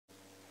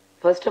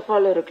First of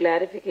all, ஒரு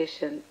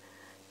clarification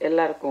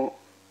எல்லாருக்கும்.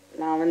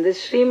 நான் வந்து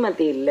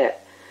ஸ்ரீமதி இல்ல,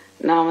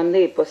 நான் வந்து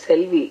இப்போ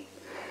செல்வி.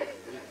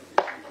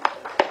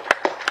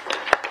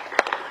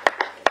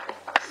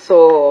 So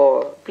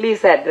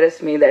please address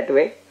me that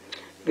way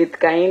with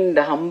kind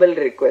humble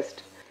request.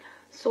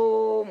 So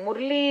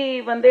Murali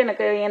வந்து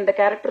எனக்கு இந்த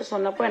கேரக்டர்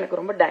சொன்னப்போ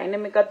எனக்கு ரொம்ப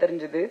டைனமிக்கா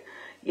தெரிஞ்சது.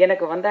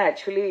 எனக்கு வந்து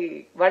ஆக்சுவலி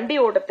வண்டி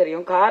ஓட்ட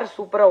தெரியும், கார்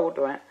சூப்பரா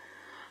ஓட்டுவேன்,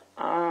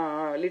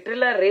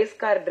 லிட்டரலா ரேஸ்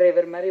கார்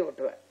டிரைவர் மாதிரி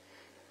ஓட்டுவேன்.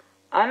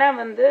 ஆனா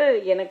வந்து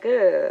எனக்கு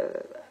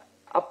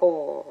அப்போ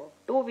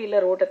 2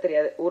 வீலர் ஓட்ட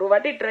தெரியாது. ஒரு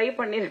வாட்டி ட்ரை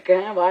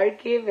பண்ணிருக்கேன்,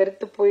 வாழ்க்கையே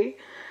வெறுத்து போய்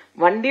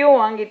வண்டியும்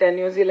வாங்கிட்டேன்.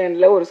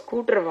 நியூசிலாந்துல ஒரு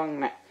ஸ்கூட்டர்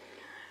வாங்கினேன்.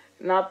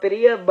 நான்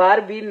பெரிய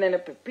பார்பின்னு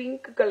நினைப்பேன்.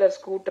 Pink colour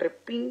scooter,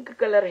 pink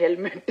colour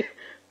helmet,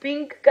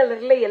 pink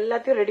கலர்ல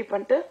எல்லாத்தையும் ரெடி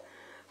பண்ணிட்டு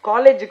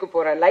காலேஜுக்கு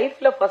போறேன்.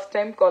 லைஃப்ல ஃபர்ஸ்ட்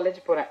டைம்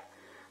காலேஜ் போறேன்,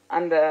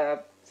 அந்த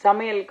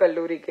சமையல்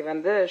கல்லூரிக்கு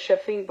வந்து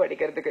ஷெஃபிங்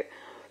படிக்கிறதுக்கு.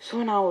 ஸோ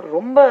நான் ஒரு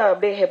ரொம்ப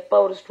அப்படியே ஹெப்பா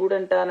ஒரு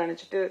ஸ்டூடெண்டா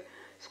நினைச்சிட்டு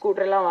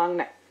ஸ்கூட்டர் எல்லாம்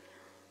வாங்கினேன்.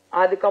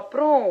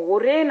 அதுக்கப்புறம்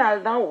ஒரே நாள்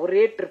தான்,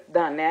 ஒரே ட்ரிப்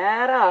தான்.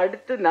 நேரா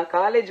அடுத்து நான்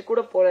காலேஜ்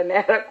கூட போல,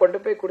 நேரா கொண்டு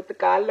போய் கொடுத்து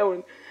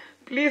காலில்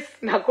ப்ளீஸ்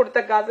நான் கொடுத்த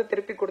காசை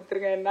திருப்பி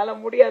கொடுத்துருங்க, என்னால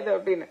முடியாது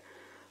அப்படின்னு.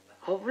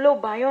 அவ்வளோ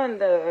பயம்.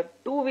 இந்த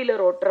 2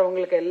 வீலர்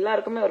ஓட்டுறவங்களுக்கு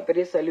எல்லாருக்குமே ஒரு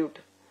பெரிய சல்யூட்.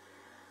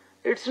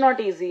 It's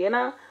not easy.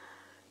 ஏன்னா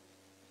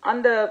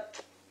அந்த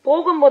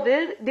போகும்போது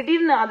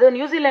திடீர்னு அது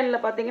நியூசிலாந்துல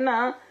பாத்தீங்கன்னா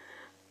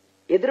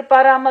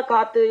எதிர்பாராம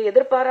காத்து,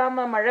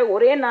 எதிர்பாராம மழை,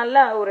 ஒரே நாள்ல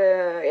ஒரு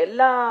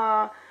எல்லா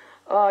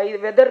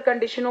வெதர்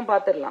கண்டிஷனும்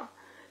பாத்துடலாம்.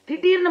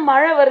 திடீர்னு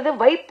மழை வருது,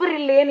 வைப்பர்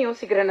இல்லையேன்னு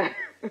யோசிக்கிறேன்.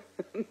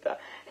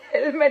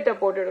 ஹெல்மெட்டை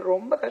போட்டுட்டு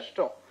ரொம்ப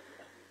கஷ்டம்.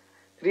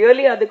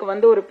 ரியலி அதுக்கு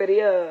வந்து ஒரு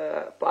பெரிய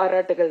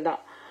பாராட்டுகள்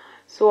தான்.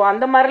 சோ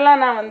அந்த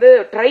மாதிரிலாம் நான் வந்து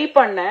ட்ரை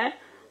பண்ணேன்,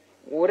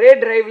 ஒரே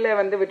டிரைவ்ல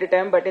வந்து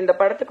விட்டுட்டேன். பட் இந்த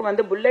படத்துக்கு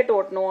வந்து புல்லட்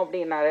ஓட்டணும்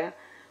அப்படின்னாரு.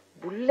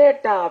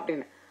 புல்லட்டா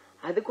அப்படின்னு,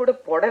 அது கூட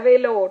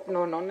புடவையில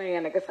ஓட்டணும்னு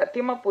எனக்கு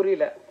சத்தியமா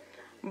புரியல.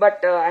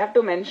 But I have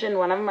to mention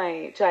one of my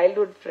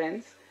childhood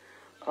friends,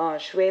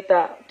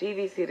 Shweta,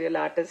 TV serial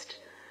artist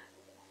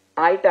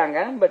ஆயிட்டாங்க.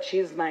 But she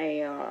is my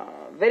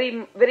very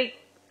very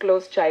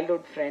close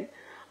childhood friend.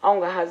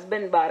 அவங்க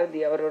ஹஸ்பண்ட்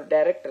பாரதி, அவர் ஒரு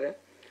டைரக்டர்.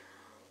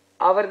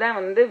 அவர் தான்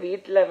வந்து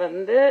வீட்டுல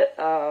வந்து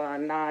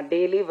நான்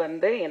டெய்லி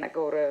வந்து எனக்கு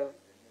ஒரு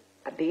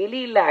டெய்லி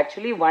இல்ல,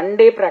 ஆக்சுவலி 1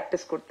 டே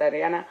பிராக்டிஸ் கொடுத்தாரு.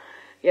 ஏன்னா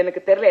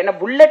எனக்கு தெரியல, ஏன்னா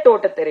புல்லட்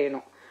ஓட்ட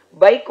தெரியணும்.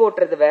 பைக்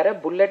ஓட்டுறது வேற,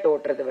 புல்லட்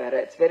ஓட்டுறது வேற.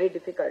 It's very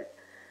difficult.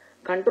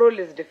 Control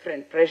is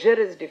different,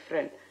 pressure is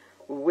different,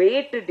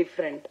 wait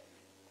different,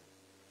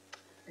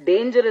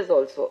 danger is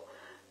also.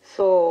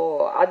 So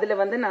அதுல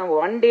வந்து நான்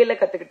 1 டேல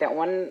கத்துக்கிட்டேன்.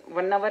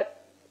 1 hour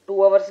 2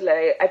 hours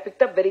ஐ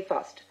பிக்ட் அப் வெரி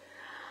ஃபாஸ்ட்.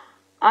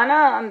 ஆனா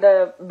அந்த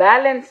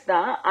பேலன்ஸ்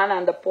தான். ஆனா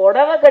அந்த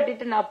புடவை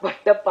கட்டிட்டு நான்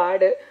பட்ட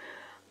பாடு,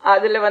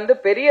 அதுல வந்து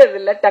பெரிய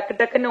இதுல டக்கு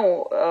டக்குன்னு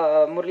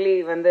முரளி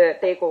வந்து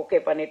take okay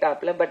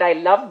பண்ணிட்டாப்ல. But I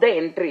love the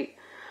entry.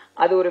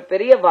 அது ஒரு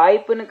பெரிய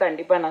வாய்ப்புன்னு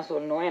கண்டிப்பா நான்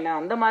சொல்லணும். ஏன்னா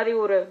அந்த மாதிரி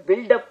ஒரு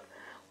பில்டப்,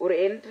 ஒரு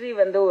என்ட்ரி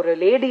வந்து ஒரு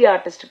லேடி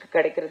ஆர்டிஸ்டுக்கு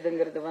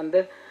கிடைக்கிறதுங்கிறது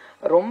வந்து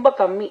ரொம்ப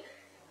கம்மி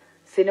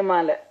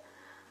சினிமால.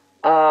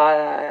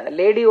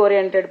 லேடி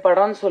ஓரியன்ட்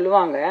படம்னு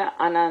சொல்லுவாங்க,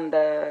 ஆனா அந்த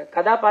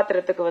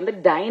கதாபாத்திரத்துக்கு வந்து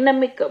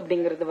டைனமிக்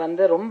அப்படிங்கிறது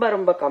வந்து ரொம்ப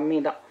ரொம்ப கம்மி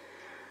தான்.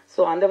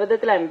 ஸோ அந்த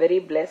விதத்துல ஐ எம் வெரி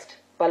பிளெஸ்ட்.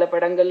 பல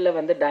படங்கள்ல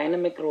வந்து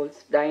டைனமிக் ரோல்ஸ்,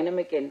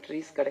 டைனமிக்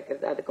என்ட்ரிஸ்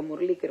கிடைக்கிறது. அதுக்கு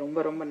முரளிக்கு ரொம்ப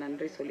ரொம்ப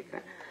நன்றி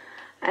சொல்லிக்கிறேன்.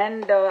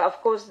 And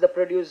of course the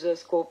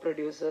producers, go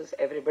producers,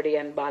 everybody,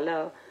 and Bala.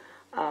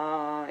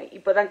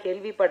 இப்பதான்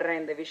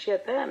கேள்விப்படுறேன் இந்த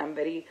விஷயத்த. நான்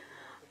வெரி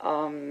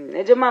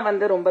நிஜமா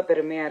வந்து ரொம்ப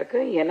பெருமையா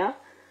இருக்கு. ஏன்னா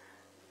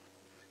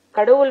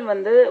கடவுள்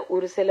வந்து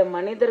ஒரு சில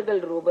மனிதர்கள்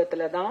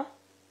ரூபத்துல தான்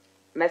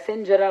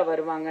மெசஞ்சரா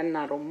வருவாங்கன்னு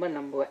நான் ரொம்ப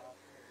நம்புவேன்.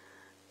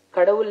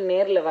 கடவுள்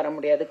நேர்ல வர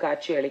முடியாது,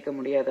 காட்சி அளிக்க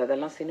முடியாது,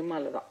 அதெல்லாம்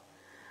சினிமால தான்.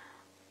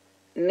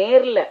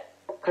 நேர்ல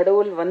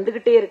கடவுள்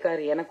வந்துகிட்டே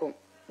இருக்காரு.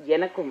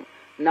 எனக்கும்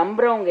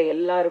நம்புறவங்க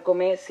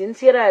எல்லாருக்குமே,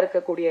 சின்சியரா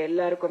இருக்கக்கூடிய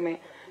எல்லாருக்குமே,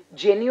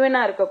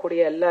 ஜென்யூனா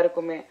இருக்கக்கூடிய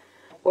எல்லாருக்குமே,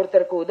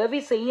 ஒருத்தருக்கு உதவி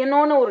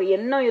செய்யணும்னு ஒரு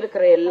எண்ணம்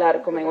இருக்கிற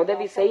எல்லாருக்குமே.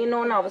 உதவி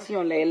செய்யணும்னு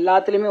அவசியம் இல்லை,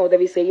 எல்லாத்துலயுமே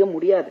உதவி செய்ய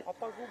முடியாது.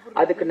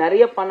 அதுக்கு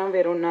நிறைய பணம்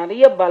வேணும்,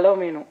 நிறைய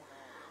பலம் வேணும்.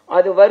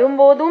 அது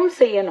வரும்போதும்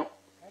செய்யணும்.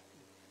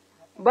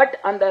 பட்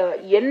அந்த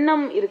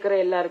எண்ணம் இருக்கிற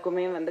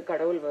எல்லாருக்குமே வந்து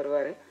கடவுள்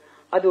வருவாரு.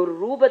 அது ஒரு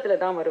ரூபத்துல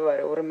தான்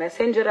வருவாரு, ஒரு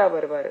மெசஞ்சரா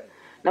வருவாரு.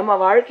 நம்ம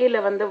வாழ்க்கையில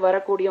வந்து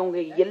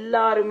வரக்கூடியவங்க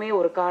எல்லாருமே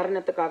ஒரு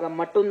காரணத்துக்காக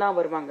மட்டும்தான்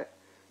வருவாங்க,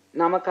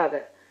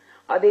 நமக்காக.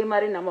 அதே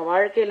மாதிரி நம்ம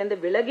வாழ்க்கையில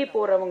இருந்து விலகி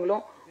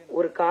போறவங்களும்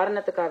ஒரு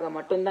காரணத்துக்காக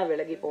மட்டும்தான்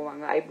விலகி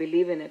போவாங்க. I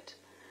believe in it.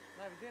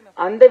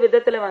 அந்த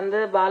விதத்துல வந்து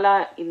பாலா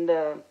இந்த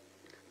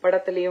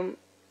படத்திலையும்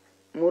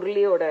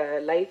முரளியோட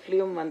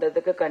லைஃப்லயும்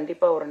வந்ததுக்கு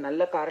கண்டிப்பா ஒரு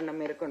நல்ல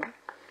காரணம் இருக்கணும்.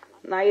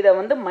 நான் இத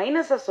வந்து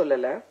மைனஸா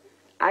சொல்லல.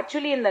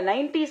 ஆக்சுவலி இந்த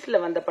 90s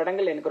வந்த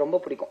படங்கள் எனக்கு ரொம்ப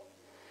பிடிக்கும்.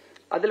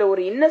 அதுல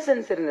ஒரு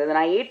இன்னசென்ஸ் இருந்தது.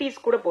 நான் 80s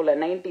கூட போல,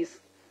 90s.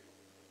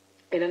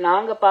 ஏன்னா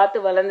நாங்க பார்த்து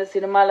வளர்ந்த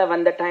சினிமால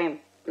வந்த டைம்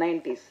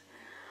 90s.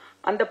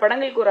 அந்த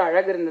படங்களுக்கு ஒரு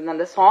அழகு இருந்தது,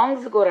 அந்த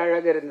சாங்ஸுக்கு ஒரு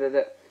அழகு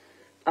இருந்தது.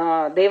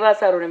 தேவா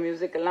சாரோட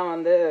மியூசிக் எல்லாம்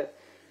வந்து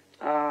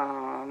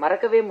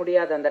மறக்கவே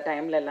முடியாது அந்த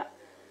டைம்ல எல்லாம்.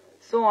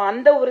 சோ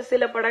அந்த ஒரு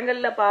சில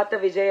படங்கள்ல பார்த்த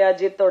விஜய்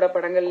அஜித்தோட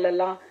படங்கள்ல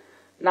எல்லாம்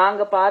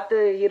நாங்க பார்த்து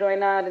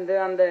ஹீரோயினா இருந்து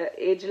அந்த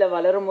ஏஜ்ல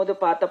வளரும் போது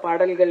பார்த்த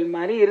பாடல்கள்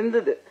மாதிரி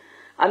இருந்தது.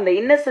 அந்த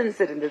இன்னசென்ஸ்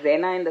இருந்தது.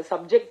 ஏன்னா இந்த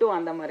சப்ஜெக்டும்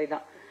அந்த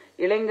மாதிரிதான்.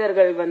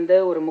 இளைஞர்கள் வந்து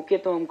ஒரு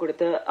முக்கியத்துவம்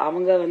கொடுத்து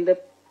அவங்க வந்து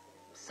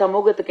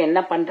சமூகத்துக்கு என்ன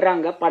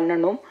பண்றாங்க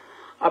பண்ணணும்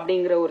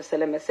அப்படிங்கிற ஒரு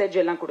சில மெசேஜ்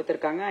எல்லாம்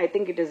கொடுத்திருக்காங்க. I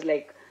think it is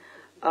like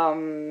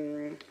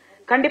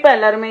கண்டிப்பா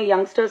எல்லாருமே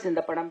யங்ஸ்டர்ஸ்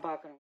இந்த படம்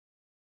பார்க்கணும்.